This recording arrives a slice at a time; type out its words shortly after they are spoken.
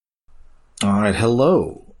Alright,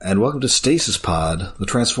 hello, and welcome to Stasis Pod, the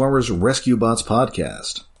Transformers Rescue Bots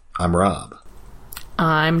podcast. I'm Rob.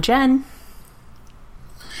 I'm Jen.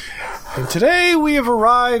 And today we have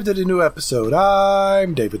arrived at a new episode.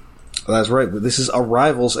 I'm David. That's right, this is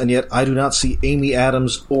Arrivals, and yet I do not see Amy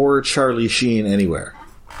Adams or Charlie Sheen anywhere.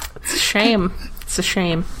 It's a shame. It's a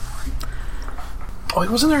shame. Oh,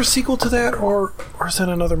 wasn't there a sequel to that, or is that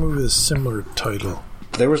another movie with a similar title?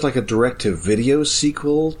 There was like a direct-to-video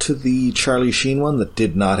sequel to the Charlie Sheen one that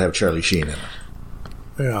did not have Charlie Sheen in it.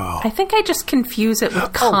 Yeah. I think I just confuse it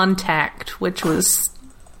with Contact, which was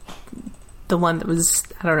the one that was,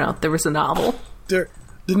 I don't know, there was a novel. The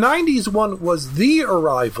 90s one was The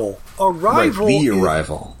Arrival. Arrival, right, The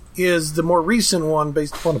Arrival is the more recent one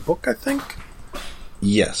based upon a book, I think.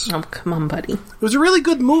 Yes. Oh, come on, buddy. It was a really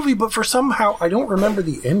good movie, but for somehow I don't remember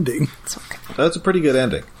the ending. It's okay. That's a pretty good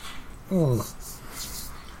ending.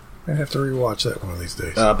 I have to rewatch that one of these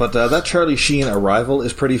days. But that Charlie Sheen Arrival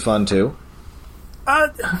is pretty fun, too.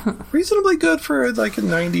 Reasonably good for like a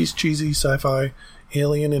 90s cheesy sci-fi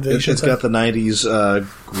alien invasion. It's got the 90s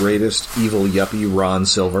greatest evil yuppie Ron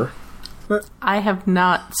Silver. I have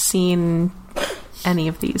not seen any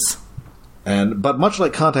of these. But much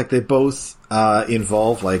like Contact, they both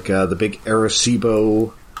involve like the big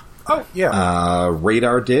Arecibo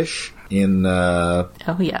radar dish in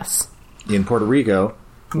yes, in Puerto Rico,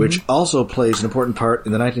 which also plays an important part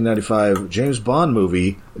in the 1995 James Bond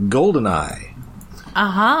movie GoldenEye.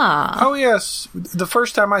 Aha! Oh yes, the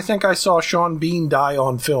first time I think I saw Sean Bean die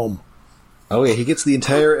on film. Oh yeah, he gets the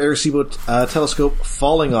entire Arecibo telescope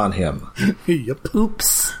falling on him. Yep.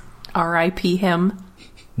 Oops. R.I.P. him.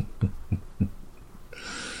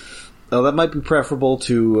 Oh, that might be preferable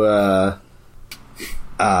to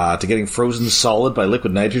getting frozen solid by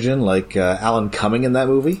liquid nitrogen, like Alan Cumming in that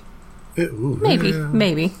movie.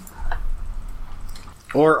 Maybe.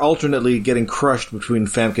 Or alternately getting crushed between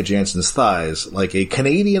Famke Janssen's thighs, like a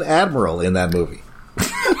Canadian admiral in that movie.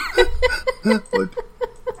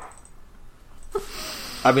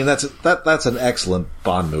 I mean, that's an excellent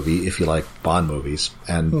Bond movie, if you like Bond movies.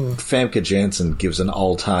 And Famke Janssen gives an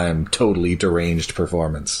all-time, totally deranged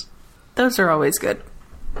performance. Those are always good.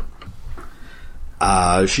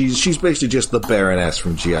 She's basically just the Baroness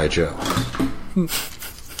from G.I. Joe.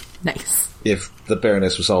 Nice. If the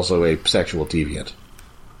Baroness was also a sexual deviant.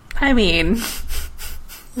 I mean...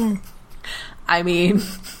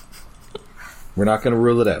 We're not going to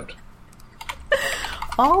rule it out.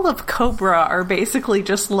 All of Cobra are basically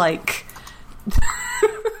just like...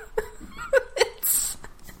 it's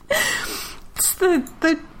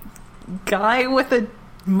the guy with a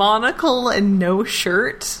monocle and no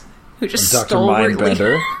shirt who just Dr. stalwartly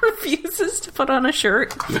Mindbender. refuses to put on a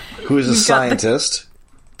shirt. Who is a scientist.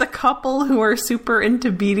 The couple who are super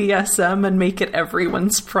into BDSM and make it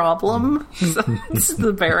everyone's problem. So it's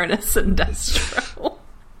the Baroness and Destro.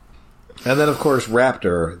 And then, of course,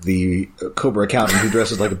 Raptor, the Cobra accountant who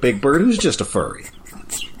dresses like a big bird, who's just a furry.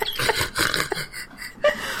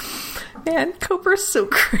 Man, Cobra's so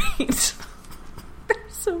great. They're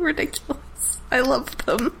so ridiculous. I love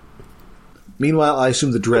them. Meanwhile, I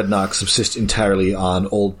assume the Dreadnoks subsist entirely on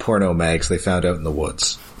old porno mags they found out in the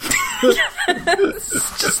woods.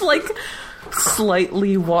 Yes, just like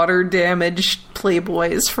slightly water-damaged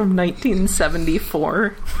Playboys from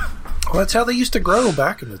 1974. Well, that's how they used to grow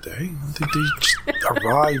back in the day. They just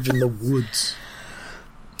arrive in the woods.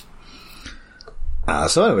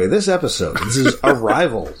 So anyway, this is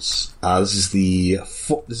Arrivals. This is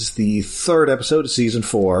the third episode of season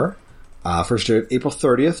 4. First aired April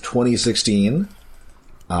 30th, 2016.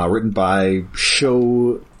 Written by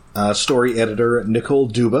show story editor Nicole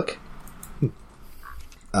Dubak.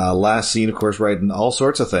 Last seen, of course, writing all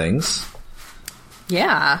sorts of things.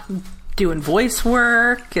 Yeah, doing voice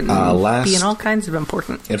work and being all kinds of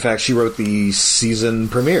important. In fact, she wrote the season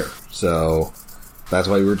premiere, so that's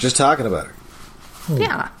why we were just talking about her.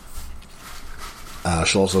 Yeah.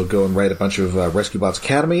 She'll also go and write a bunch of Rescue Bots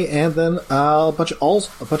Academy, and then a bunch of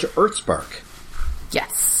Earthspark.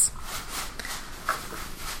 Yes.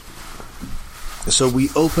 So we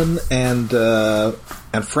open, and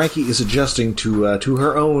Frankie is adjusting to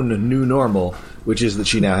her own new normal, which is that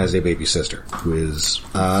she now has a baby sister, who is...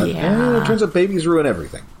 it turns out babies ruin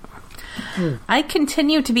everything. I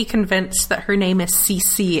continue to be convinced that her name is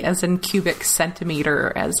cc, as in cubic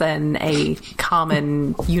centimeter, as in a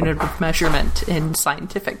common unit of measurement in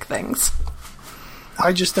scientific things.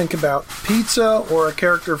 I just think about pizza or a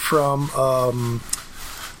character from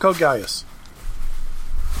Code Geass.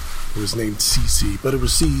 It was named CC, but it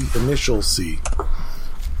was C, initial C.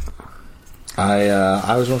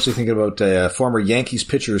 I was mostly thinking about former Yankees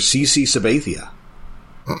pitcher CC Sabathia.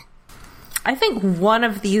 I think one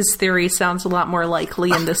of these theories sounds a lot more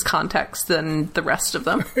likely in this context than the rest of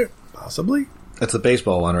them. Possibly. That's the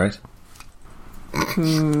baseball one, right?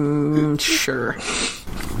 Sure.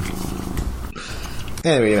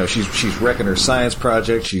 Anyway, she's wrecking her science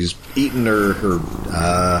project. She's eating her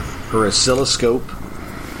oscilloscope.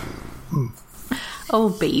 Oh,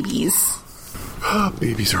 babies.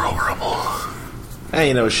 Babies are horrible.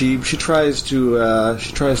 And she tries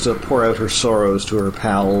to pour out her sorrows to her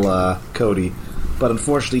pal Cody, but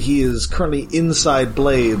unfortunately he is currently inside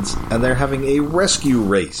Blades, and they're having a rescue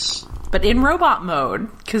race. But in robot mode,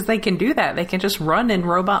 because they can do that. They can just run in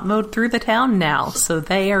robot mode through the town now, so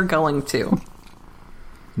they are going to.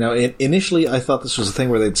 Now, initially, I thought this was a thing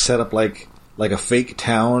where they'd set up like a fake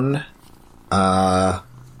town,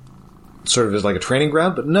 sort of as like a training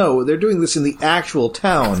ground, but no, they're doing this in the actual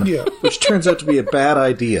town, which turns out to be a bad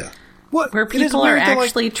idea. What? Where people are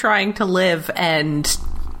actually trying to live and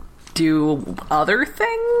do other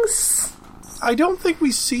things? I don't think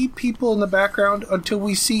we see people in the background until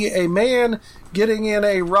we see a man getting in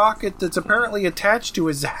a rocket that's apparently attached to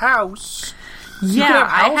his house. Yeah, you can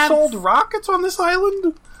have household rockets on this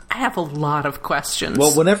island? I have a lot of questions.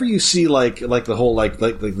 Well, whenever you see like the whole like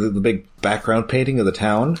the big background painting of the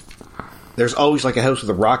town, there's always like a house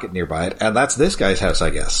with a rocket nearby it, and that's this guy's house,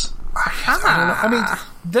 I guess. I don't know. I mean,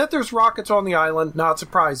 that there's rockets on the island, not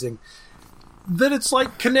surprising. That it's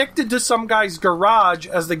like connected to some guy's garage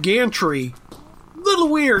as the gantry, little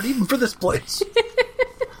weird, even for this place.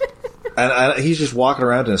 And he's just walking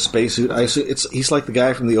around in a spacesuit. He's like the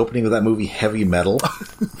guy from the opening of that movie Heavy Metal.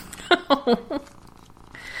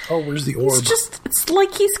 Oh, where's the orb? It's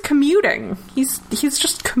like he's commuting. He's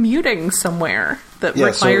just commuting somewhere that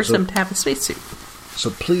requires him to have a spacesuit.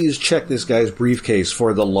 So please check this guy's briefcase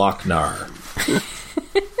for the Lochnar.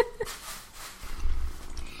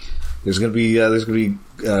 There's gonna be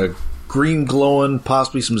green glowing,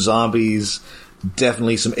 possibly some zombies,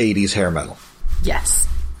 definitely some 80s hair metal. Yes.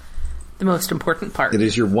 The most important part. It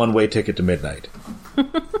is your one-way ticket to midnight.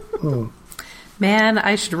 Man,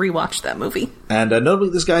 I should rewatch that movie. And notably,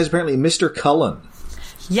 this guy is apparently Mr. Cullen.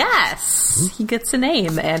 Yes! He gets a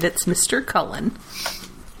name, and it's Mr. Cullen.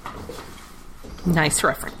 Nice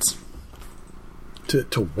reference. To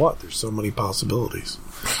what? There's so many possibilities.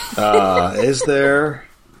 Is there...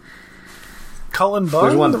 Cullen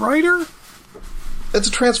Bunn, the writer? It's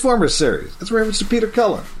a Transformers series. It's a reference to Peter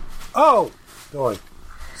Cullen. Oh! Boy.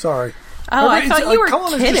 Sorry. Oh, I thought you were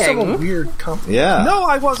Cullen kidding. Is just some weird company. Yeah. No,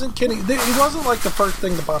 I wasn't kidding. It wasn't like the first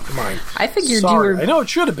thing that popped to mind. I figured Sorry. you were... I know it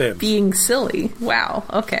should have been. Being silly. Wow,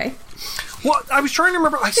 okay. Well, I was trying to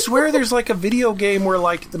remember. I swear there's like a video game where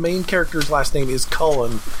like the main character's last name is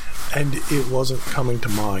Cullen, and it wasn't coming to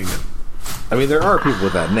mind. I mean, there are people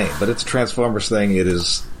with that name, but it's a Transformers thing. It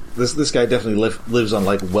is... This guy definitely lives on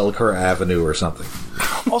like Welker Avenue or something.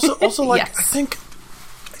 Also, like yes. I think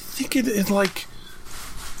it like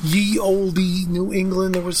ye olde New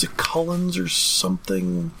England. There was a Cullens or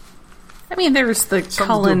something. I mean, there's the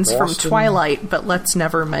Cullens from Twilight, but let's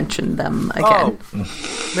never mention them again.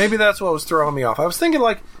 Oh, maybe that's what was throwing me off. I was thinking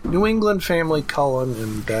like New England family Cullen,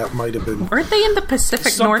 and that might have been. Weren't they in the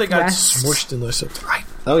Pacific Northwest? Something I'd smushed in this.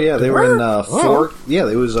 Oh yeah, they were in Forks. Yeah,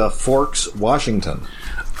 it was Forks, Washington.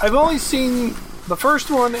 I've only seen the first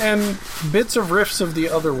one and bits of riffs of the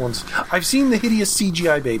other ones. I've seen the hideous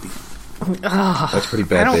CGI baby. That's pretty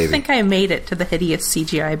bad, I don't baby. think I made it to the hideous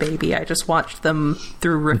CGI baby. I just watched them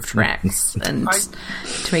through riff tracks and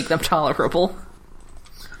to make them tolerable.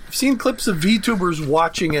 I've seen clips of VTubers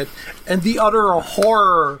watching it and the utter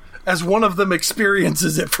horror as one of them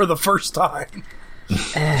experiences it for the first time.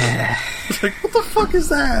 It's like, what the fuck is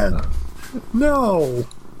that? No.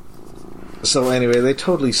 So anyway, they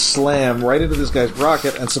totally slam right into this guy's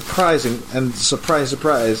rocket, and surprise,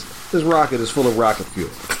 this rocket is full of rocket fuel.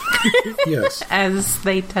 Yes. As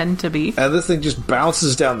they tend to be. And this thing just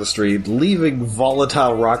bounces down the street, leaving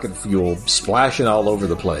volatile rocket fuel splashing all over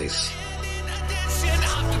the place.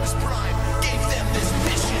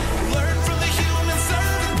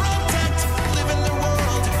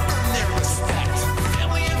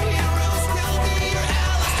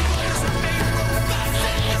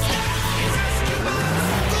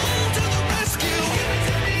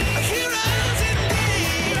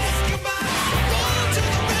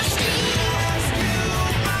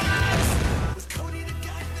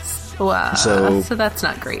 Wow. So that's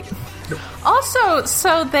not great. Also,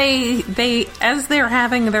 so they as they're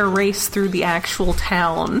having their race through the actual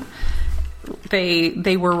town,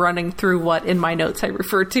 they were running through what in my notes I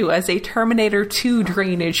referred to as a Terminator 2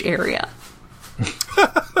 drainage area.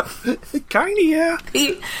 Kinda, yeah.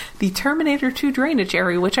 The Terminator 2 drainage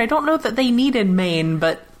area, which I don't know that they need in Maine,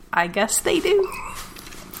 but I guess they do.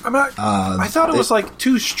 I thought it was like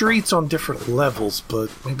two streets on different levels, but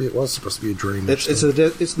maybe it was supposed to be a drainage. It's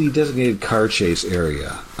the designated car chase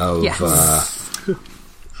area of. Yes.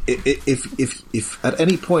 If at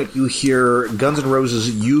any point you hear Guns N' Roses,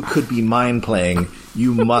 "You Could Be Mine" playing,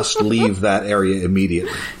 you must leave that area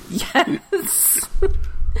immediately. Yes.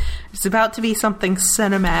 There's about to be something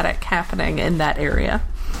cinematic happening in that area.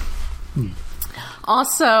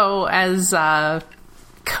 Also, as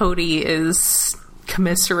Cody is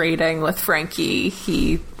commiserating with Frankie,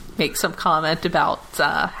 he makes some comment about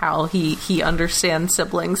how he understands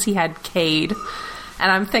siblings. He had Cade.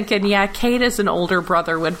 And I'm thinking, yeah, Cade as an older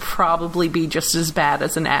brother would probably be just as bad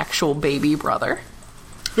as an actual baby brother.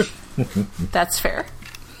 That's fair.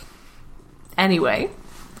 Anyway,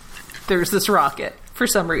 there's this rocket. For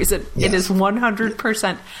some reason, yes. It is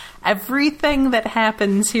 100%. Everything that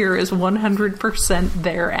happens here is 100%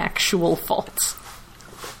 their actual fault.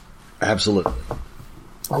 Absolutely.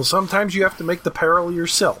 Well, sometimes you have to make the peril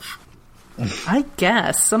yourself. I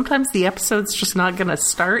guess. Sometimes the episode's just not going to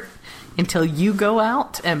start until you go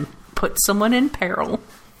out and put someone in peril.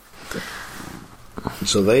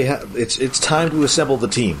 So it's time to assemble the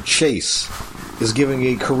team. Chase is giving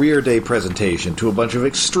a career day presentation to a bunch of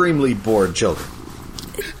extremely bored children.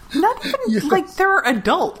 Not even, yes. Like, there are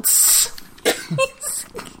adults.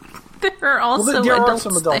 There are also there adults are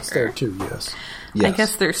some adults there too, yes. I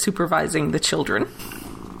guess they're supervising the children.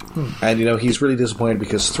 And, he's really disappointed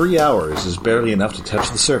because 3 hours is barely enough to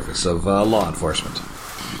touch the surface of law enforcement.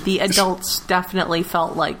 The adults definitely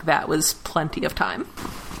felt like that was plenty of time.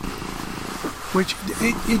 Which,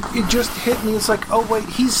 it just hit me. It's like, oh wait,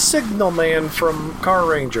 he's Signal Man from Car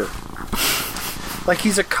Ranger. Like,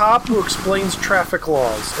 he's a cop who explains traffic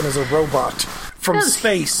laws and is a robot from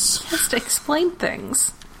space. He has to explain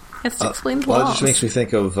things. He has to explain laws. Well, it just makes me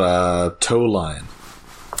think of Tow Line.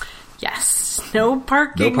 Yes. No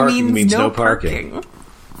parking means no parking.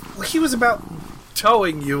 Well, he was about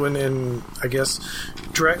towing you and I guess...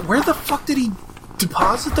 Where the fuck did he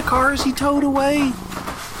deposit the cars he towed away?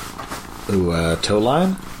 Ooh, Tow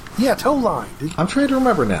Line? Yeah, Tow Line. I'm trying to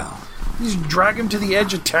remember now. You just drag him to the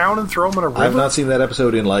edge of town and throw him in a river? I've not seen that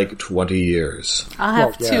episode in like 20 years. I'll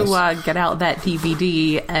have to get out that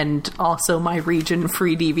DVD and also my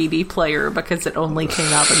region-free DVD player because it only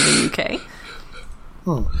came out in the UK.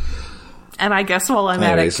 And I guess while I'm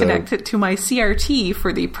at it, connect it to my CRT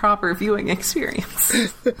for the proper viewing experience.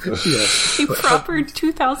 Yes. The proper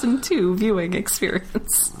 2002 viewing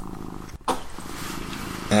experience.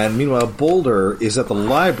 And meanwhile, Boulder is at the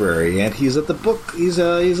library, and he's at the book. He's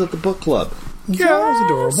at the book club. Yeah, that was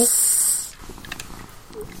adorable.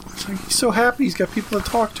 It's like he's so happy he's got people to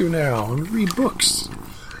talk to now and read books.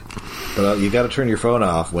 But you got to turn your phone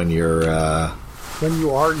off when you're when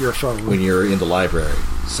you are your phone when you're in the library.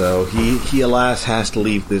 So he alas has to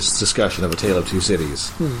leave this discussion of A Tale of Two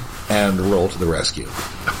Cities and roll to the rescue.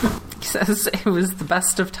 He says it was the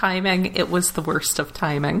best of timing. It was the worst of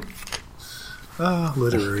timing.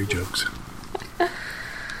 Literary jokes.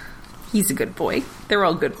 He's a good boy. They're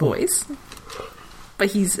all good boys.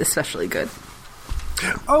 But he's especially good.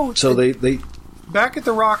 Oh, so they back at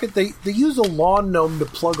the rocket, they use a lawn gnome to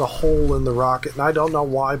plug a hole in the rocket, and I don't know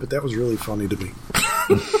why, but that was really funny to me.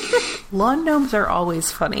 Lawn gnomes are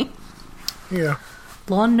always funny. Yeah.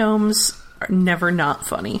 Lawn gnomes are never not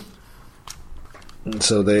funny.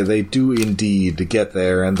 So they do indeed get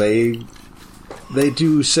there, and they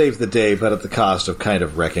do save the day, but at the cost of kind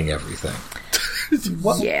of wrecking everything.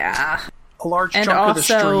 Yeah. A large and chunk of the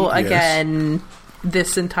street. And also, again,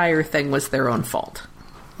 this entire thing was their own fault.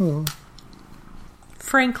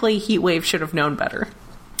 Frankly, Heatwave should have known better.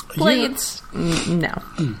 Blades, no.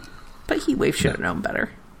 But Heatwave should have known better.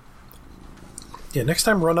 Yeah, next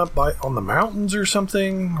time run up on the mountains or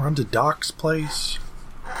something. Run to Doc's place.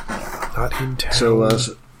 Not in town. So,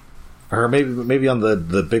 or maybe on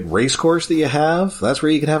the big race course that you have. That's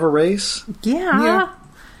where you can have a race. Yeah.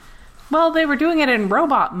 Well, they were doing it in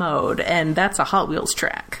robot mode, and that's a Hot Wheels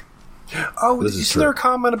track. Oh, isn't there a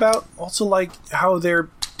comment about also like how they're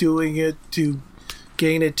doing it to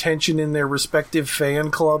gain attention in their respective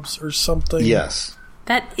fan clubs or something? Yes.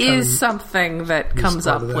 That is something that comes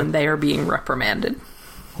up when they are being reprimanded.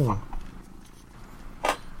 But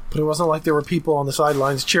it wasn't like there were people on the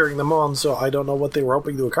sidelines cheering them on, so I don't know what they were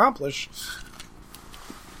hoping to accomplish.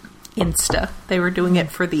 Insta. They were doing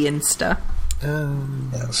it for the Insta.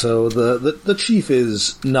 So the chief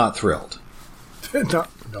is not thrilled. No.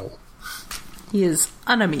 He is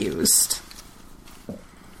unamused.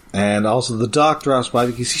 And also the doc drops by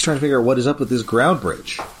because he's trying to figure out what is up with this ground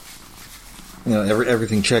bridge. You know,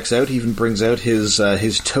 everything checks out. He even brings out his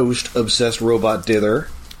toast-obsessed robot dither.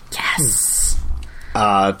 Yes.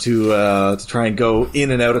 To try and go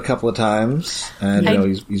in and out a couple of times, and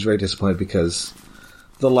he's very disappointed because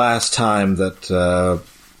the last time that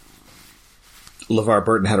LeVar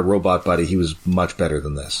Burton had a robot buddy, he was much better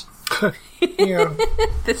than this. Yeah,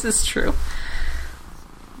 this is true.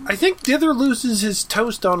 I think Dither loses his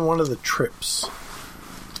toast on one of the trips.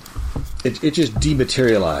 It just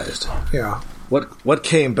dematerialized. Yeah. What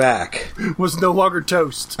came back was no longer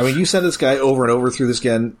toast. I mean, you sent this guy over and over through this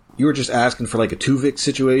again. You were just asking for like a Tuvix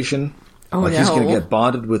situation. Oh, like no. He's going to get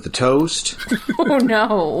bonded with the toast. Oh,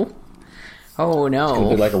 no. Oh, no. It's going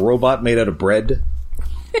to be like a robot made out of bread.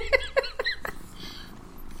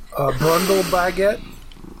 Brundle baguette.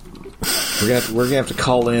 We're gonna have to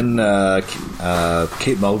call in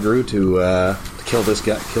Kate Mulgrew to kill this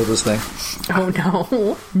guy, kill this thing.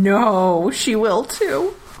 Oh no, she will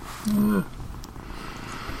too.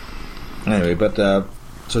 Anyway, but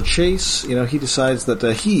so Chase, he decides that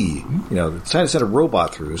it's time to send a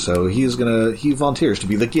robot through. So he volunteers to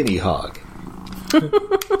be the guinea hog.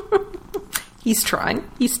 He's trying.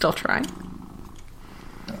 He's still trying.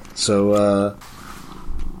 So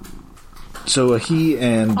he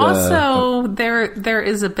and also there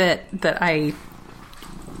is a bit that I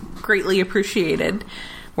greatly appreciated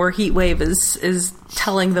where Heatwave is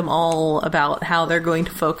telling them all about how they're going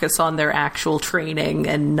to focus on their actual training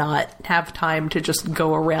and not have time to just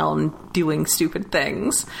go around doing stupid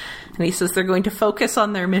things. And he says they're going to focus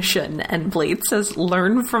on their mission, and Blade says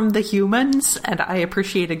learn from the humans, and I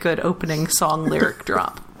appreciate a good opening song lyric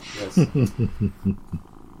drop. Yes.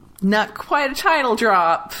 Not quite a title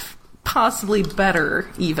drop. Possibly better,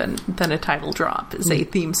 even, than a title drop is a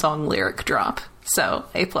theme song lyric drop. So,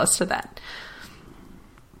 A+ to that.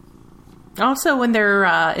 Also, when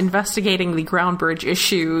they're investigating the ground bridge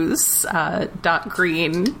issues, Doc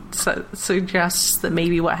Green suggests that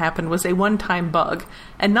maybe what happened was a one-time bug,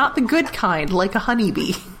 and not the good kind, like a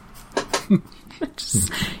honeybee. Which is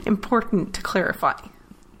important to clarify.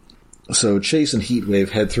 So Chase and Heatwave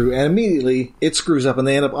head through, and immediately it screws up, and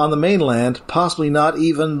they end up on the mainland, possibly not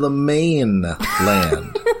even the main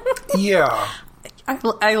land. Yeah.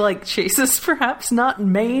 I like Chase's, perhaps not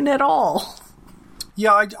Maine at all.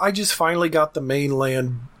 Yeah, I just finally got the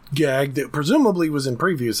mainland gag that presumably was in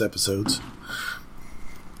previous episodes.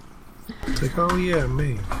 It's like, oh yeah,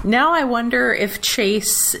 Maine. Now I wonder if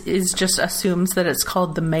Chase just assumes that it's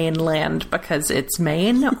called the mainland because it's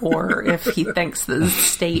Maine, or if he thinks the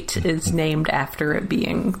state is named after it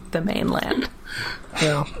being the mainland.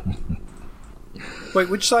 Yeah. Wait,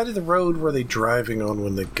 which side of the road were they driving on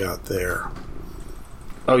when they got there?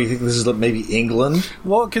 Oh, you think this is maybe England?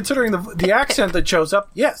 Well, considering the accent that shows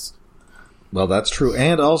up, yes. Well, that's true,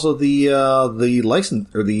 and also the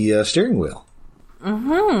license or the steering wheel.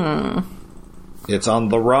 Mm-hmm. It's on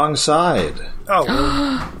the wrong side.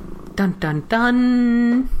 Oh. Dun dun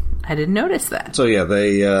dun! I didn't notice that. So yeah,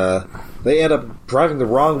 they end up driving the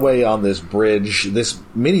wrong way on this bridge. This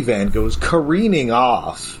minivan goes careening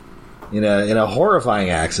off in a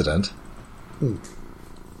horrifying accident.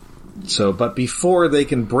 So, but before they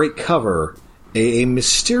can break cover, a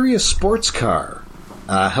mysterious sports car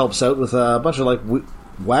helps out with a bunch of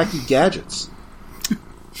wacky gadgets.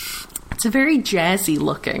 It's a very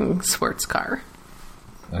jazzy-looking sports car.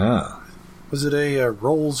 Ah, was it a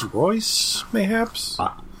Rolls Royce, mayhaps?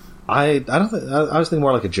 I don't think. I was thinking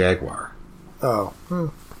more like a Jaguar. Oh,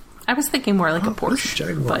 I was thinking more like a Porsche.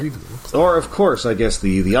 Jaguar, or, of course, I guess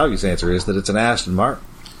the obvious answer is that it's an Aston Martin.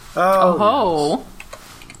 Oh.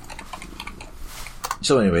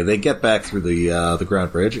 So anyway, they get back through the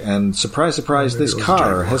ground bridge, and surprise, surprise, this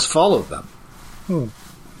car has followed them.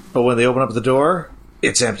 But when they open up the door,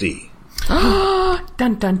 it's empty.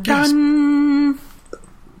 Dun dun dun!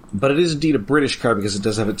 But it is indeed a British car because it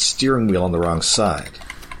does have its steering wheel on the wrong side.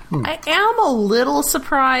 I am a little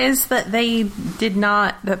surprised that they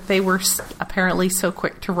were apparently so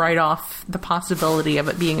quick to write off the possibility of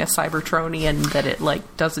it being a Cybertronian that it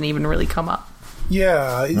doesn't even really come up.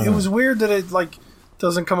 Yeah, it was weird that it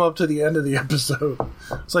doesn't come up to the end of the episode.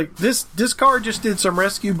 It's like this car just did some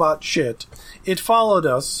rescue bot shit. It followed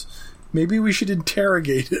us. Maybe we should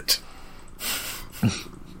interrogate it.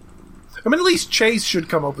 I mean, at least Chase should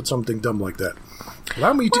come up with something dumb like that.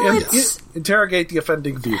 Allow me to interrogate the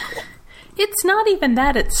offending vehicle. It's not even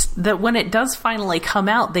that. It's that when it does finally come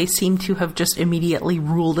out, they seem to have just immediately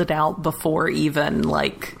ruled it out before even,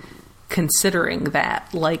 considering that.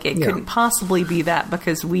 It couldn't possibly be that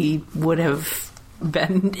because we would have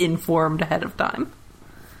been informed ahead of time.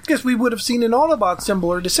 Guess we would have seen an Autobot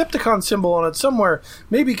symbol or Decepticon symbol on it somewhere,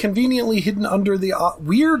 maybe conveniently hidden under the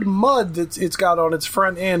weird mud that it's got on its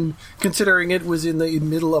front end, considering it was in the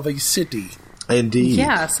middle of a city. Indeed.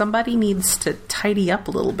 Yeah, somebody needs to tidy up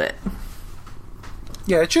a little bit.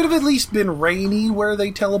 Yeah, it should have at least been rainy where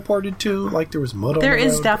they teleported to. Like there was mud on There the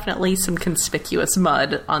is road. definitely some conspicuous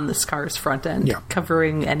mud on this car's front end,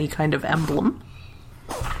 covering any kind of emblem.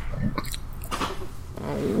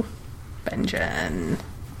 Oh, Benjen.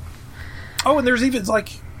 Oh, and there's even like,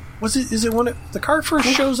 is it when the car first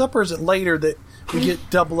shows up, or is it later that we get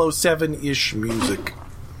 007-ish music?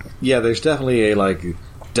 Yeah, there's definitely a like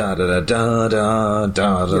da da da da da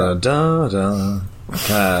da da da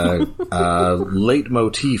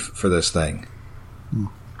leitmotif for this thing.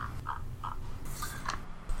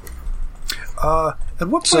 At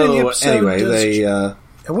what point in the episode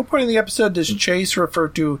at what point in the episode does Chase refer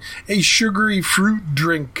to a sugary fruit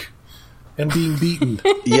drink and being beaten?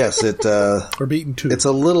 Yes, or beaten too. It's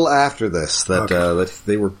a little after this that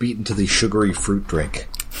they were beaten to the sugary fruit drink.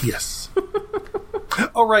 Yes.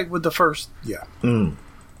 Oh, right, with the first, yeah.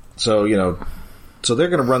 So, so they're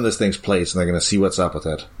going to run this thing's place, and they're going to see what's up with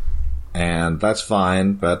it. And that's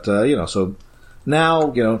fine, but, so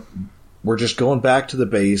now, we're just going back to the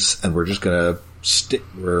base, and we're just going to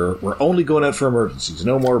we're only going out for emergencies.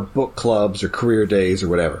 No more book clubs or career days or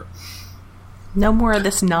whatever. No more of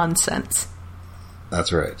this nonsense.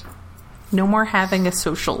 That's right. No more having a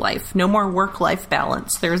social life. No more work-life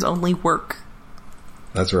balance. There's only work.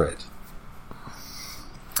 That's right.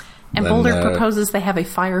 And Boulder proposes they have a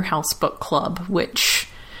Firehouse book club, which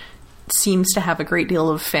seems to have a great deal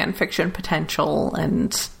of fan fiction potential,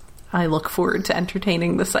 and I look forward to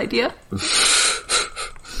entertaining this idea.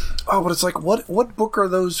 Oh, but it's like, what book are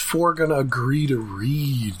those four going to agree to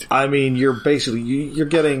read? I mean, you're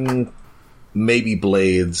getting maybe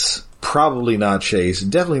Blades, probably not Chase,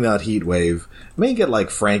 definitely not Heatwave. May get like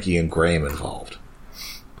Frankie and Graham involved.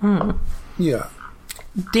 Yeah.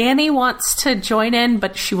 Danny wants to join in,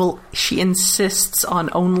 but she insists on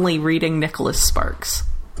only reading Nicholas Sparks.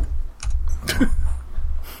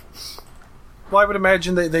 Well, I would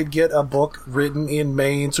imagine they'd get a book written in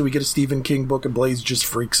Maine, so we get a Stephen King book, and Blades just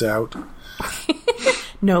freaks out.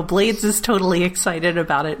 No, Blades is totally excited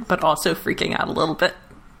about it, but also freaking out a little bit.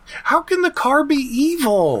 How can the car be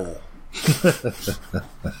evil?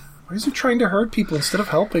 Why is it trying to hurt people instead of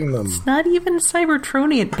helping them? It's not even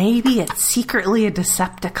Cybertronian. Maybe it's secretly a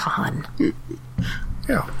Decepticon.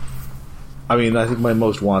 Yeah. I mean, I think my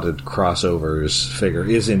most wanted crossovers figure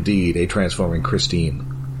is indeed a transforming Christine.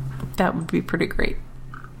 That would be pretty great.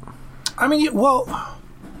 I mean, well...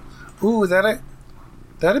 Ooh,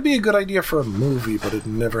 that'd be a good idea for a movie, but it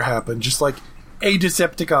never happened. Just like a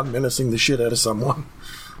Decepticon menacing the shit out of someone.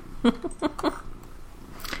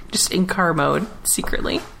 Just in car mode,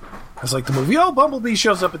 secretly. It's like the movie, Bumblebee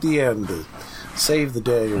shows up at the end to save the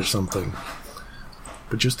day or something.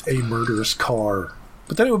 But just a murderous car.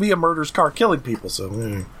 But then it would be a murderous car killing people,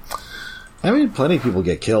 so... I mean, plenty of people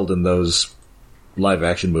get killed in those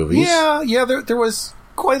live-action movies. Yeah, there was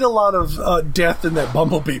quite a lot of death in that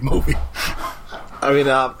Bumblebee movie. I mean,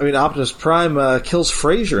 Optimus Prime kills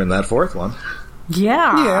Frasier in that fourth one.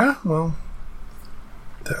 Yeah. Yeah, well...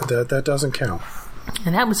 That doesn't count.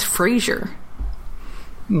 And that was Frasier.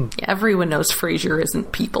 Yeah, everyone knows Frasier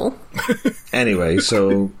isn't people. Anyway,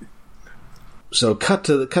 so cut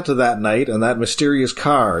to that night, and that mysterious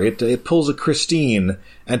car it pulls a Christine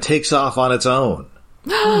and takes off on its own.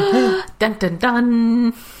 Dun dun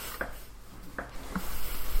dun.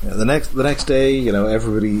 Yeah, the next day,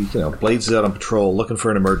 everybody, Blades is out on patrol looking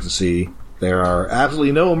for an emergency. There are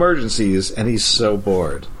absolutely no emergencies, and he's so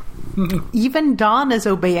bored. Even Dawn is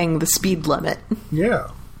obeying the speed limit.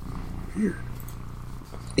 Yeah. Weird.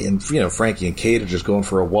 And Frankie and Kate are just going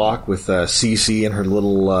for a walk with Cece and her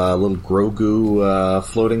little Grogu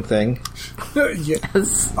floating thing.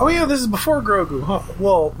 Yes. Oh yeah, this is before Grogu, huh?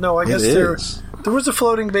 Well, no, I guess there was a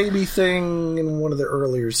floating baby thing in one of the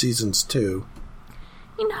earlier seasons too.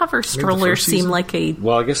 I mean, hover strollers seem like a...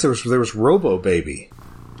 Well, I guess there was Robo Baby.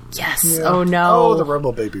 Yes. Yeah. Oh no. Oh, the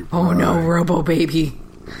Robo Baby. Oh no, Robo Baby.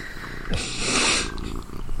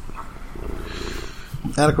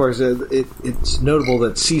 And of course, it's notable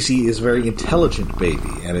that Cece is a very intelligent baby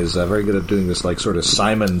and is very good at doing this sort of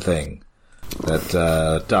Simon thing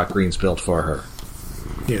that Doc Green's built for her.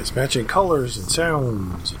 Yes, matching colors and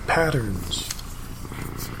sounds and patterns.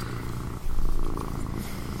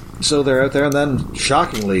 So they're out there, and then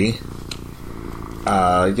shockingly,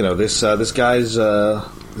 this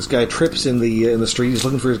guy trips in the street. He's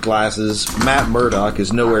looking for his glasses. Matt Murdock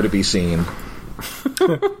is nowhere to be seen.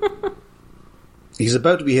 He's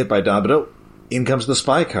about to be hit by Dawn, but in comes the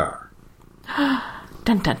spy car.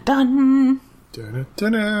 Dun dun dun.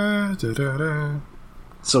 Da-da-da-da-da-da.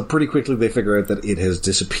 So pretty quickly they figure out that it has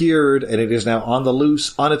disappeared, and it is now on the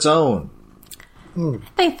loose on its own.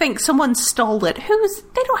 They think someone stole it.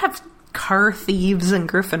 They don't have car thieves in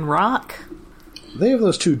Griffin Rock. They have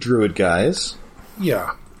those two druid guys.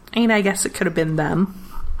 Yeah. I mean, I guess it could have been them.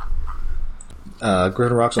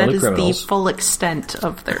 Griffin Rock's only criminals. That is the full extent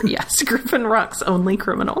of their... Yes, Griffin Rock's only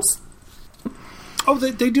criminals. Oh,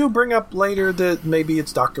 they do bring up later that maybe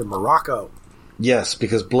it's Dr. Morocco. Yes,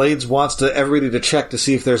 because Blades wants everybody to check to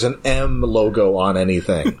see if there's an M logo on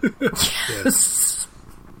anything. Yes.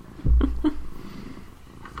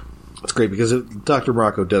 It's great because Dr.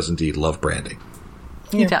 Morocco does indeed love branding.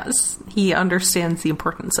 He does. He understands the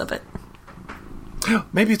importance of it.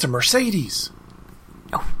 Maybe it's a Mercedes.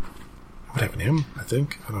 Oh. What happened to him, I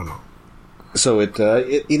think? I don't know. So it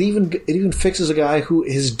even fixes a guy who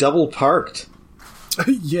is double parked.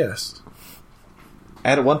 Yes.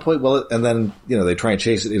 And at one point, and then, they try and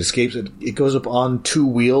chase it, it escapes, it goes up on two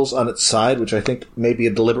wheels on its side, which I think may be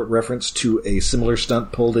a deliberate reference to a similar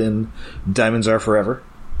stunt pulled in Diamonds Are Forever.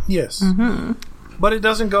 Yes. Mm-hmm. But it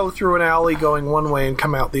doesn't go through an alley going one way and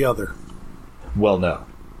come out the other. Well, no.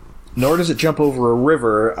 Nor does it jump over a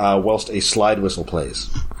river whilst a slide whistle plays.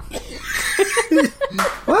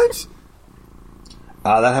 What?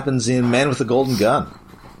 That happens in Man with the Golden Gun.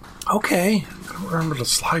 Okay. I don't remember the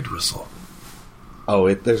slide whistle.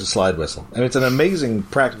 Oh, there's a slide whistle. I mean, it's an amazing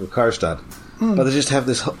practical car stunt, but they just have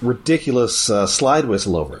this ridiculous slide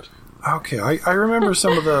whistle over it. Okay, I remember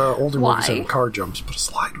some of the older movies having car jumps, but a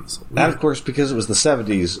slide whistle. Weird. And of course, because it was the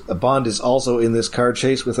 70s, Bond is also in this car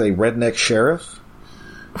chase with a redneck sheriff.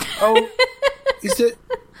 Oh, is it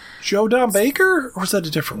Joe Don Baker, or is that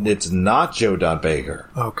a different one? It's not Joe Don Baker.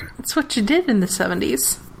 Okay. That's what you did in the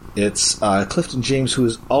 70s. It's Clifton James, who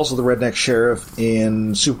is also the redneck sheriff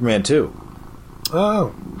in Superman 2.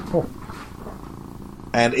 Oh. Cool.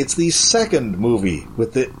 And it's the second movie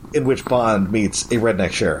in which Bond meets a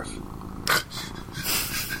redneck sheriff.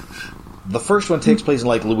 The first one takes place in,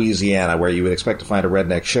 Louisiana, where you would expect to find a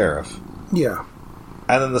redneck sheriff. Yeah.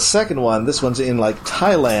 And then the second one, this one's in,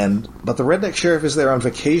 Thailand, but the redneck sheriff is there on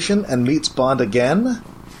vacation and meets Bond again?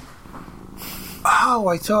 Oh,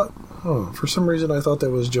 I thought... Oh, for some reason I thought that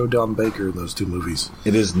was Joe Don Baker in those two movies.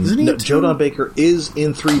 It is. Joe Don Baker is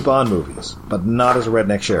in 3 Bond movies, but not as a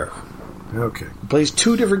redneck sheriff. Okay. He plays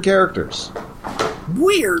 2 different characters.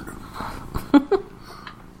 Weird!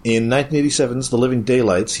 In 1987's The Living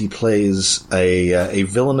Daylights, he plays a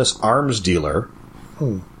villainous arms dealer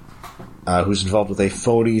who's involved with a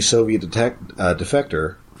phony Soviet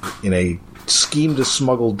defector in a scheme to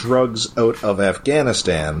smuggle drugs out of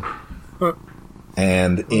Afghanistan.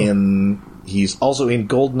 And he's also in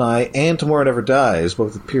Goldeneye and Tomorrow Never Dies,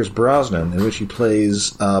 both with Pierce Brosnan, in which he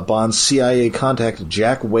plays Bond's CIA contact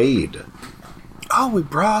Jack Wade. Oh, with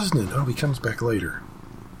Brosnan. Oh, he comes back later.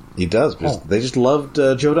 He does, because they just loved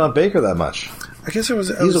Joe Don Baker that much. I guess he's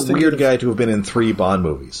a weird guy to have been in 3 Bond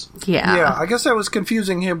movies. Yeah. Yeah, I guess I was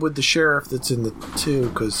confusing him with the sheriff that's in the 2,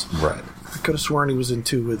 because right. I could have sworn he was in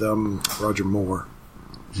 2 with Roger Moore.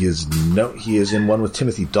 He is in one with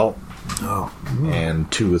Timothy Dalton. Oh.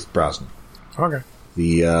 And 2 with Brosnan. Okay.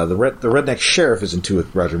 The redneck sheriff is in 2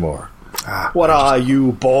 with Roger Moore. What are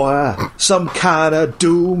you, boy? Some kind of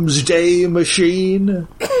doomsday machine?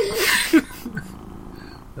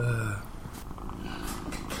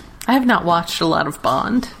 I have not watched a lot of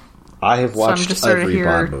Bond. I have watched every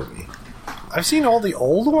Bond movie. I've seen all the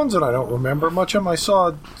old ones, and I don't remember much of them. I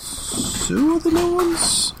saw 2 of the new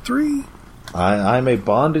ones? 3? I'm a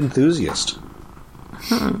Bond enthusiast.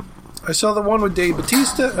 I saw the one with Dave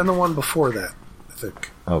Bautista and the one before that, I think.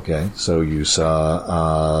 Okay, so you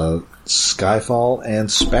saw Skyfall and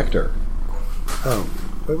Spectre. Oh,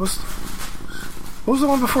 what was the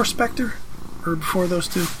one before Spectre? Or before those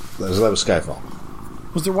 2? That was Skyfall.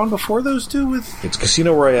 Was there one before those 2 with... It's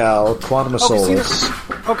Casino Royale, Quantum of Solace.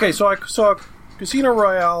 Okay, so I saw Casino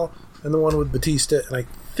Royale and the one with Batista, and I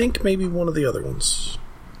think maybe one of the other ones.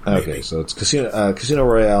 Okay, maybe. so it's Casino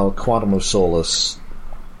Royale, Quantum of Solace,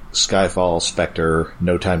 Skyfall, Spectre,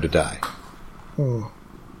 No Time to Die.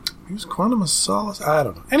 Who's Quantum of Solace? I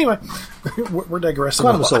don't know. Anyway, we're digressing.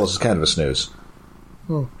 Quantum of Solace is kind of a snooze.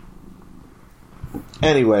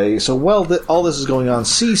 Anyway, so while all this is going on,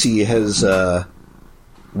 Cece has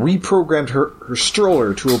reprogrammed her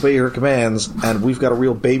stroller to obey her commands, and we've got a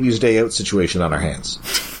real baby's day out situation on our hands.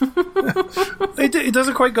 It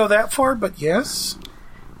doesn't quite go that far, but yes.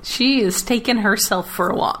 She is taking herself for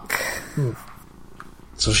a walk.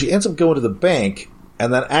 So she ends up going to the bank,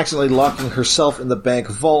 and then accidentally locking herself in the bank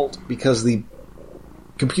vault because the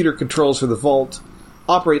computer controls for the vault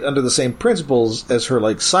operate under the same principles as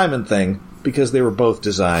her, Simon thing, because they were both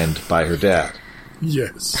designed by her dad.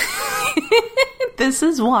 Yes. This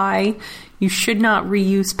is why you should not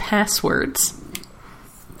reuse passwords.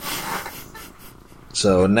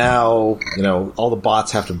 So now, all the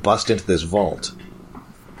bots have to bust into this vault.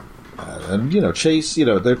 And, Chase,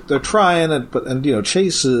 they're trying, and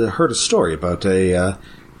Chase heard a story about a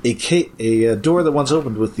door that once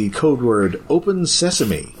opened with the code word "Open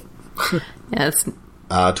Sesame." Yes.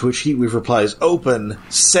 To which Heatwave replies, "Open,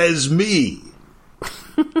 says me."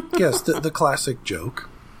 Yes, the classic joke.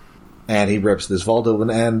 And he rips this vault open,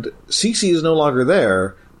 and Cece is no longer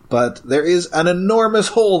there, but there is an enormous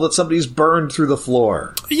hole that somebody's burned through the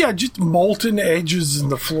floor. Yeah, just molten edges in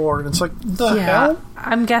the floor, and it's like, the hell?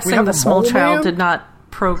 I'm guessing the small child did not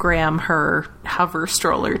program her hover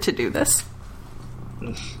stroller to do this.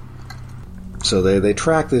 So they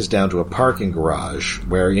track this down to a parking garage,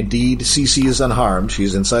 where indeed Cece is unharmed.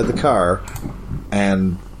 She's inside the car,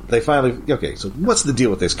 and they finally... Okay, so what's the deal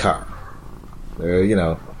with this car?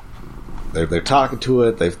 They're talking to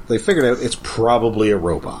it. They figured out it's probably a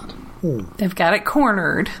robot. They've got it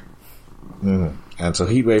cornered. And so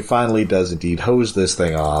Heatwave finally does indeed hose this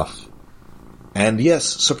thing off. And yes,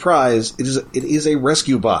 surprise, it is a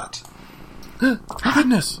rescue bot.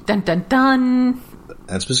 Goodness. Dun dun dun.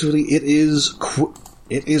 And specifically, it is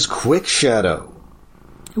Quick Shadow.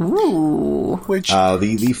 Ooh. Which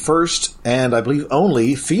the first and I believe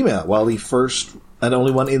only female, the first and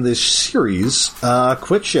only one in this series,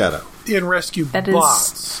 Quick Shadow. In Rescue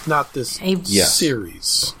Bots, not this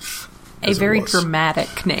series. A very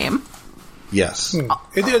dramatic name. Yes.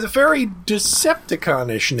 It is a very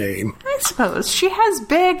Decepticon-ish name. I suppose. She has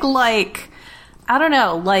big, I don't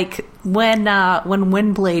know, when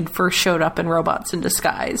Windblade first showed up in Robots in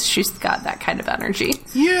Disguise, she's got that kind of energy.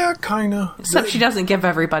 Yeah, kinda. Except she doesn't give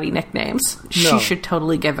everybody nicknames. No. She should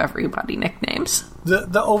totally give everybody nicknames.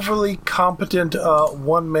 The overly competent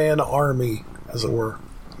one-man army, as it were.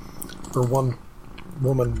 Or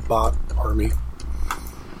one-woman bot army.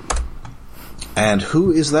 And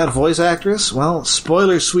who is that voice actress? Well,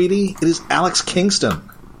 spoiler, sweetie, it is Alex Kingston.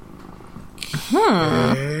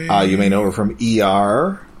 You may know her from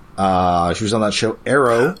ER. She was on that show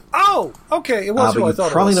Arrow. Oh, okay. It was who I thought it was.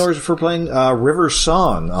 You probably know her for playing River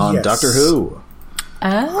Song on Doctor Who.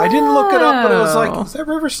 Oh. I didn't look it up, but I was like, is that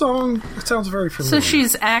River Song? It sounds very familiar. So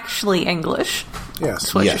she's actually English? Yes.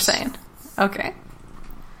 That's what you're saying. Okay.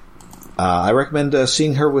 I recommend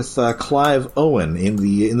seeing her with Clive Owen in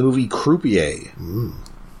the movie Croupier.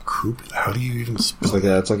 Croupier? How do you even spell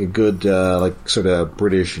it's like a good sort of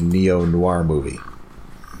British neo-noir movie.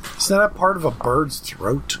 Is that a part of a bird's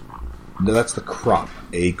throat? No, that's the crop.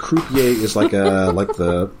 A croupier is like a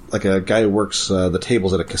like a guy who works the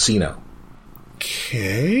tables at a casino.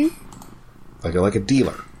 Okay. Like a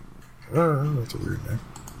dealer. Oh, that's a weird name.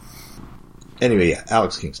 Anyway, yeah,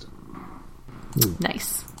 Alex Kingston.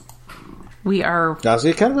 Nice. We are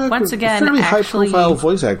kind of once again fairly actually high-profile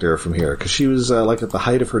voice actor from here, because she was at the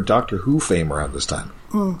height of her Doctor Who fame around this time.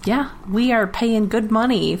 Yeah, we are paying good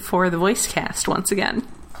money for the voice cast once again.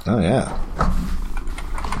 Oh yeah.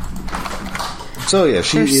 So yeah,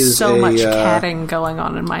 There's so much catting going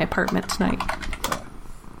on in my apartment tonight.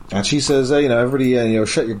 And she says, everybody,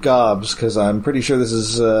 shut your gobs, because I'm pretty sure this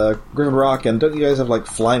is Griffin Rock, and don't you guys have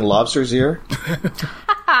flying lobsters here?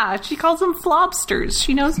 She calls them flobsters.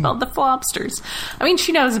 She knows about the flobsters. I mean,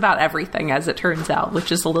 she knows about everything, as it turns out,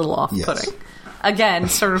 which is a little off-putting. Yes. Again,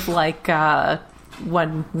 sort of like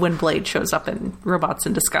when Windblade shows up in Robots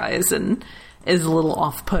in Disguise and is a little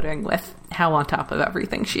off-putting with how on top of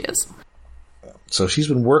everything she is. So she's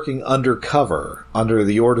been working undercover under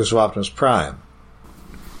the orders of Optimus Prime.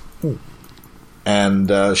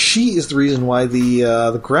 And she is the reason why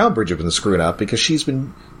the ground bridge has been screwing up, because she's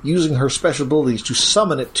been using her special abilities to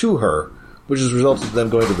summon it to her, which has resulted in them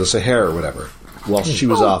going to the Sahara or whatever, while she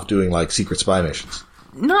was off doing secret spy missions.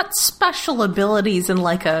 Not special abilities in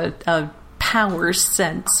a power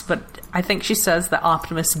sense, but I think she says that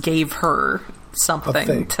Optimus gave her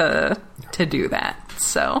something to do that.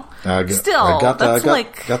 So still, got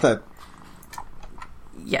that.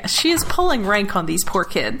 Yeah, she is pulling rank on these poor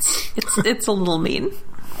kids. It's a little mean.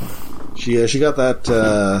 She got that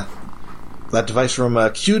device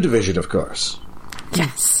from Q Division, of course.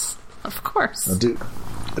 Yes, of course.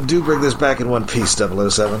 Do bring this back in one piece,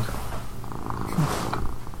 007.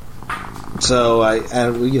 So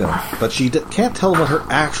but she can't tell them what her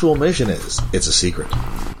actual mission is. It's a secret.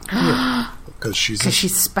 Because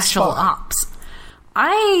she's special ops.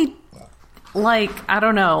 I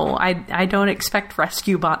don't know. I don't expect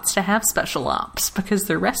rescue bots to have special ops because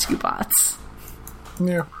they're rescue bots.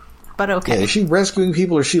 Yeah. But okay. Yeah, is she rescuing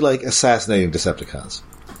people or is she assassinating Decepticons?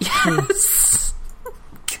 Yes.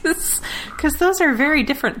 Because those are very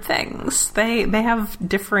different things. They have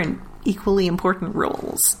different, equally important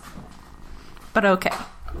roles. But okay.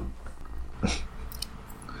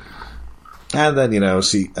 And then,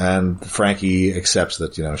 and Frankie accepts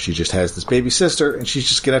that, she just has this baby sister and she's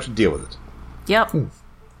just going to have to deal with it. Yep.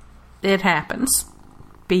 It happens.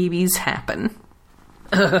 Babies happen.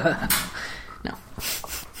 No.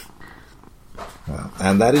 Well,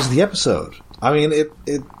 and that is the episode. I mean,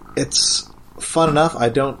 it's fun enough. I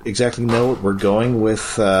don't exactly know what we're going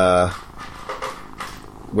with, where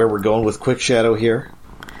we're going with Quick Shadow here.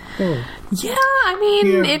 Yeah, I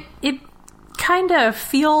mean, it kind of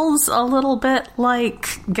feels a little bit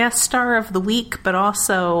like guest star of the week, but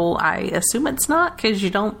also I assume it's not, because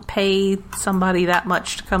you don't pay somebody that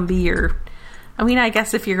much to come be your... I mean, I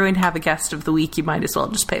guess if you're going to have a guest of the week, you might as well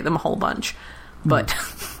just pay them a whole bunch. But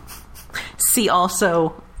see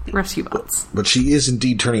also Rescue Bots. But she is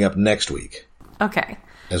indeed turning up next week. Okay.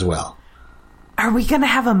 As well. Are we going to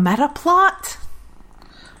have a meta plot?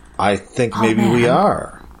 I think maybe we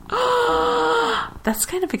are. That's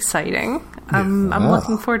kind of exciting. I'm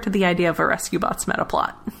looking forward to the idea of a Rescue Bots meta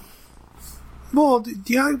plot. Well,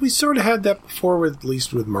 yeah, we sort of had that before, at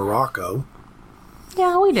least with Morocco.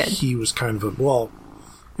 Yeah, we did. He was kind of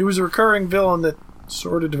he was a recurring villain that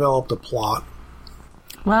sort of developed a plot.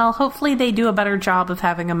 Well, hopefully they do a better job of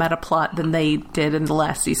having a meta plot than they did in the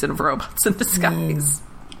last season of Robots in Disguise.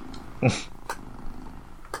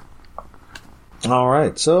 All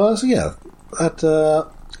right, so yeah,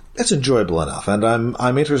 that's enjoyable enough, and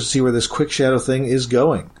I'm interested to see where this Quick Shadow thing is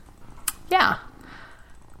going. Yeah,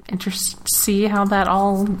 interested to see how that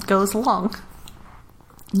all goes along.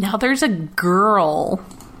 Now there's a girl.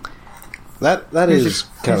 That is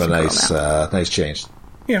kind of a nice change.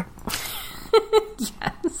 Yeah.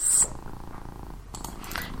 Yes.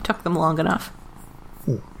 Took them long enough.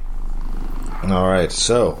 All right,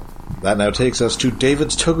 so that now takes us to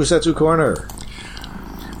David's Tokusatsu Corner.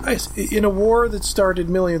 In a war that started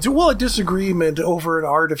millions, a disagreement over an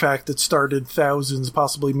artifact that started thousands,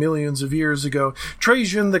 possibly millions of years ago,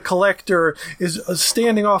 Trajan the Collector is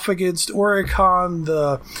standing off against Oricon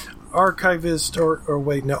the Archivist,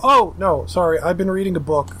 I've been reading a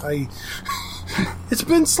book. It's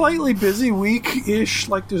been slightly busy week-ish,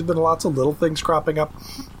 like there's been lots of little things cropping up.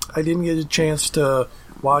 I didn't get a chance to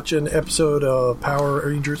watch an episode of Power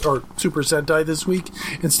Rangers or Super Sentai this week.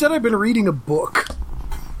 Instead, I've been reading a book.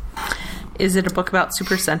 Is it a book about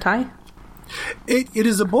Super Sentai? It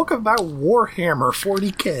is a book about Warhammer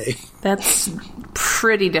 40K. That's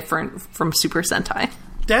pretty different from Super Sentai.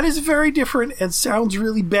 That is very different and sounds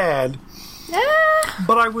really bad.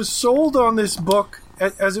 But I was sold on this book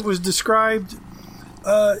as it was described,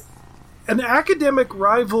 an academic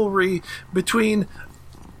rivalry between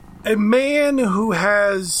a man who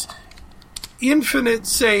has infinite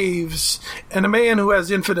saves and a man who has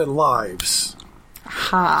infinite lives.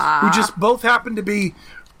 Who just both happen to be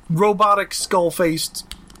robotic,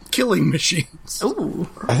 skull-faced killing machines. Ooh.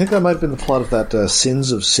 I think that might have been the plot of that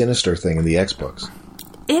Sins of Sinister thing in the X books.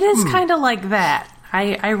 It is kind of like that.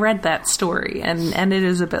 I read that story, and it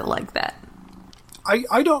is a bit like that.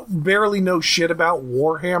 I don't barely know shit about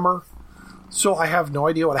Warhammer, so I have no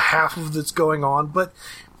idea what half of that's going on, but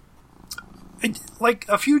like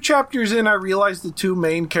a few chapters in, I realized the two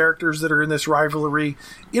main characters that are in this rivalry.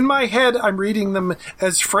 In my head, I'm reading them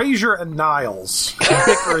as Frasier and Niles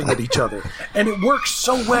bickering at each other, and it works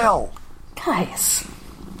so well. Guys,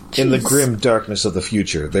 in the grim darkness of the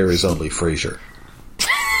future, there is only Frasier.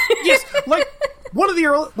 Yes, like one of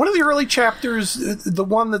the early chapters, the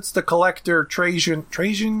one that's the Collector, Trajan,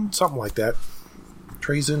 something like that.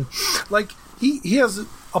 Trajan, like he has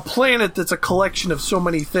a planet that's a collection of so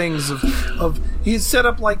many things of he's set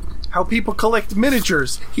up like how people collect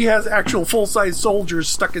miniatures. He has actual full-size soldiers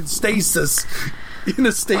stuck in stasis in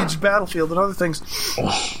a staged battlefield and other things.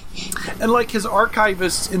 And like his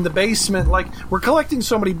archivists in the basement, like, we're collecting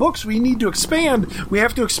so many books, we need to expand. We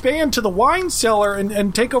have to expand to the wine cellar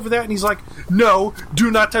and take over that. And he's like, no,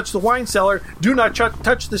 do not touch the wine cellar. Do not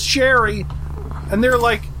touch the sherry. And they're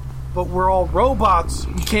like, but we're all robots.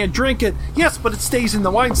 You can't drink it. Yes, but it stays in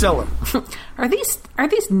the wine cellar. Are these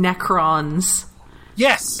Necrons?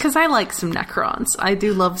 Yes, because I like some Necrons. I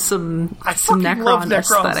do love some. I fucking Necron love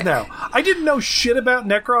Necrons aesthetic. now. I didn't know shit about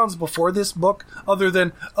Necrons before this book, other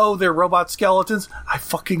than they're robot skeletons. I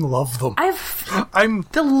fucking love them. I'm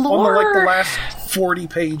the lore, on the last 40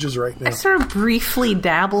 pages right now. I sort of briefly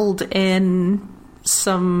dabbled in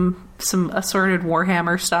some assorted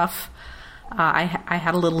Warhammer stuff. I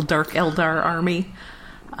had a little Dark Eldar army.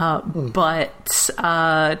 But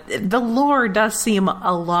the lore does seem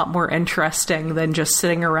a lot more interesting than just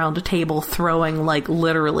sitting around a table throwing like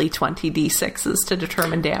literally 20 d6s to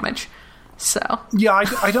determine damage. So yeah,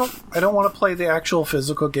 I don't want to play the actual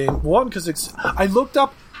physical game. One, because I looked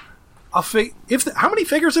up how many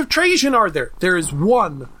figures of Trajan are there? There is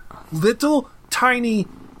one little tiny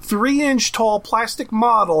 3-inch tall plastic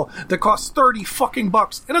model that costs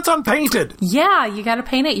 $30 and it's unpainted. Yeah, you got to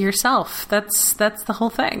paint it yourself. That's the whole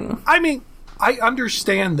thing. I mean, I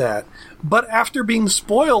understand that, but after being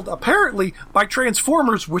spoiled apparently by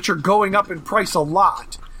Transformers, which are going up in price a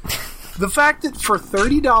lot, the fact that for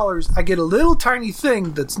 $30 I get a little tiny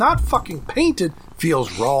thing that's not fucking painted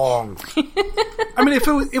feels wrong. I mean, if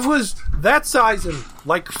it was that size and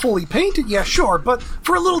like fully painted, yeah, sure, but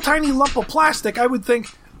for a little tiny lump of plastic, I would think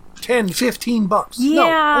 $10-15. Yeah,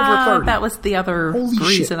 no, over 30. That was the other Holy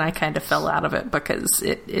reason shit. I kind of fell out of it, because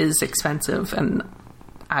it is expensive and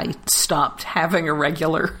I stopped having a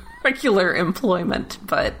regular employment.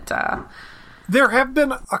 But there have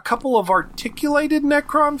been a couple of articulated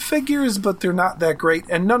Necron figures, but they're not that great,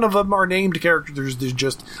 and none of them are named characters. They're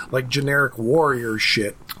just like generic warrior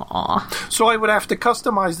shit. aw, So I would have to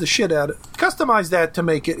customize that to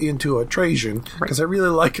make it into a Trajan, because I really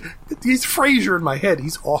like. He's Frasier in my head.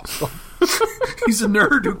 He's awesome. He's a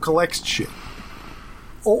nerd who collects shit.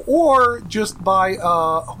 Or just buy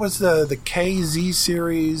what's the KZ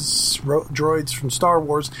series droids from Star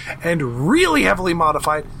Wars and really heavily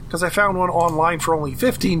modify it, because I found one online for only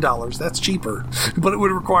 $15. That's cheaper, but it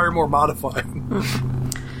would require more modifying.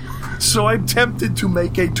 So I'm tempted to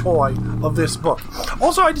make a toy of this book.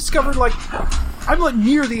 Also, I discovered, I'm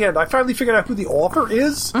near the end. I finally figured out who the author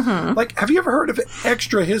is. Mm-hmm. Have you ever heard of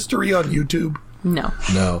Extra History on YouTube? no.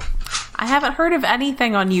 I haven't heard of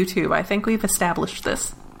anything on YouTube. I think we've established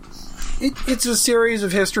this. It's a series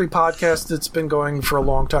of history podcasts that's been going for a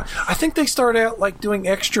long time. I think they started out doing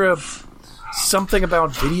extra something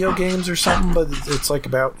about video games or something, but it's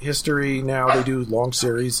about history now. They do long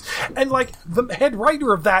series. And the head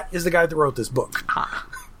writer of that is the guy that wrote this book.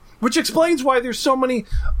 Which explains why there's so many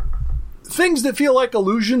things that feel like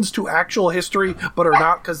allusions to actual history, but are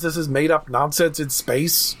not, because this is made up nonsense in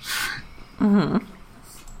space. Mm-hmm.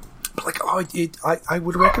 I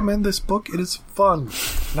would recommend this book. It is fun.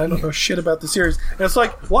 And I don't know shit about the series. And it's I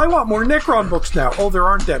want more Necron books now. Oh, there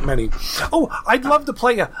aren't that many. Oh, I'd love to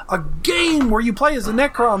play a game where you play as a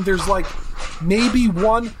Necron. There's maybe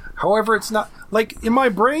one. However, it's not. In my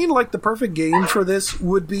brain, the perfect game for this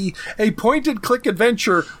would be a point-and-click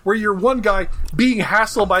adventure where you're one guy being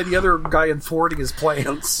hassled by the other guy and thwarting his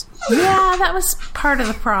plans. Yeah, that was part of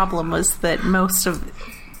the problem, was that most of...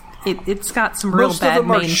 It's got some real bad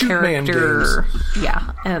main character.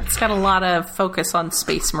 Yeah, and it's got a lot of focus on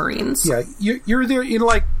Space Marines. Yeah, you're there in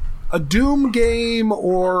a Doom game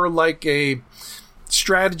or a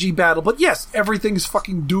strategy battle. But yes, everything's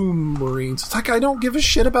fucking Doom Marines. It's I don't give a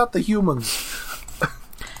shit about the humans.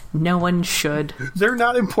 No one should. They're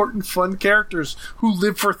not important, fun characters who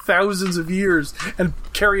live for thousands of years and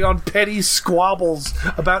carry on petty squabbles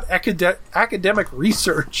about academic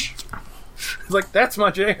research. It's that's my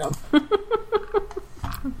jam.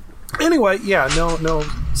 Anyway, yeah, no.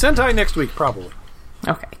 Sentai next week, probably.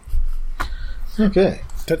 Okay.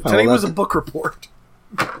 Today was a book report.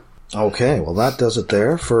 Okay, well that does it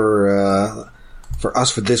there for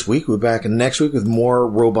us for this week. We'll be back next week with more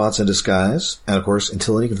Robots in Disguise. And of course,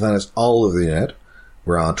 until then, you can find us all over the internet.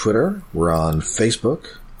 We're on Twitter, we're on Facebook,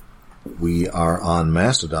 we are on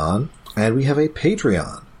Mastodon, and we have a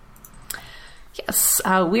Patreon. Yes,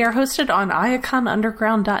 we are hosted on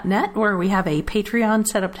iaconunderground.net, where we have a Patreon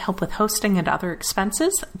set up to help with hosting and other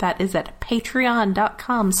expenses. That is at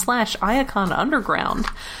patreon.com/iaconunderground.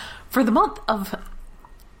 For the month of...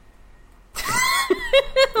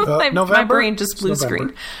 my brain just blue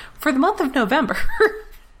screened. For the month of November.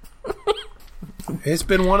 It's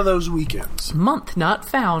been one of those weekends. Month not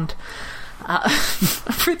found.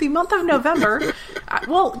 For the month of November,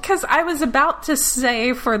 because I was about to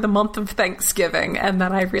say for the month of Thanksgiving, and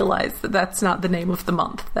then I realized that that's not the name of the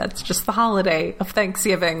month. That's just the holiday of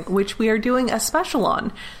Thanksgiving, which we are doing a special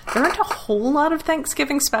on. There aren't a whole lot of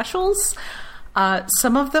Thanksgiving specials.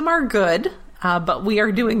 Some of them are good, but we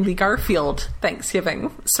are doing the Garfield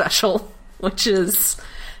Thanksgiving special, which is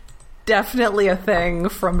definitely a thing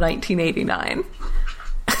from 1989.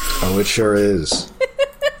 Oh, it sure is.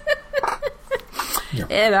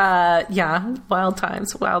 Yeah, wild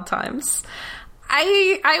times.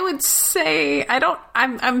 I would say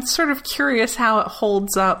I'm sort of curious how it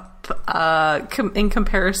holds up in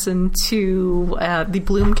comparison to the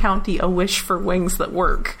Bloom County A Wish for Wings That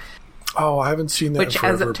Work. Oh, I haven't seen that which,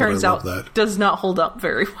 forever, as it turns out, does not hold up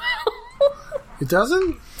very well. It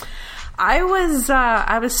doesn't? I was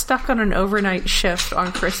stuck on an overnight shift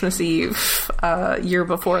on Christmas Eve, year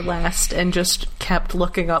before last, and just kept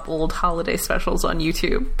looking up old holiday specials on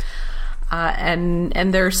YouTube.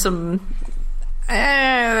 And there's some,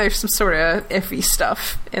 there's some sort of iffy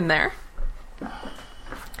stuff in there.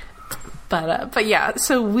 But yeah,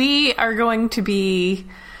 so we are going to be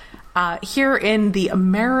here in the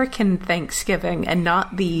American Thanksgiving and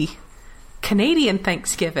not the Canadian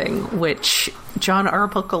Thanksgiving, which John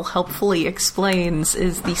Arbuckle helpfully explains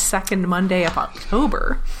is the second Monday of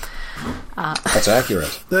October. That's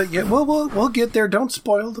accurate. We'll get there. Don't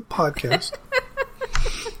spoil the podcast.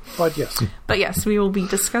 But yes, we will be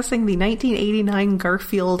discussing the 1989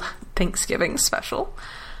 Garfield Thanksgiving special.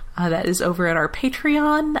 That is over at our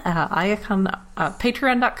Patreon,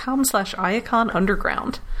 patreon.com/Iacon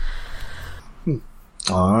Underground.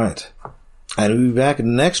 All right. And we'll be back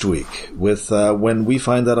next week with when we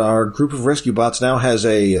find that our group of rescue bots now has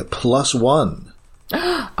a +1.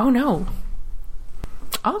 Oh no.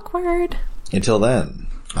 Awkward. Until then,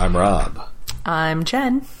 I'm Rob. I'm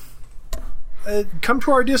Jen. Come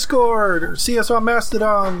to our Discord or see us on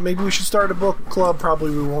Mastodon. Maybe we should start a book club.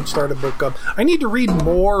 Probably we won't start a book club. I need to read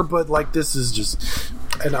more, but this is just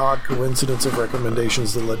an odd coincidence of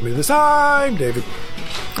recommendations that led me to this. I'm David.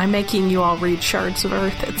 I'm making you all read Shards of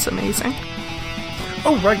Earth. It's amazing.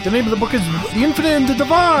 Oh, right. The name of the book is The Infinite and the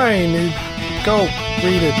Divine. Go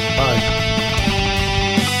read it.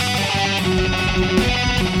 Bye.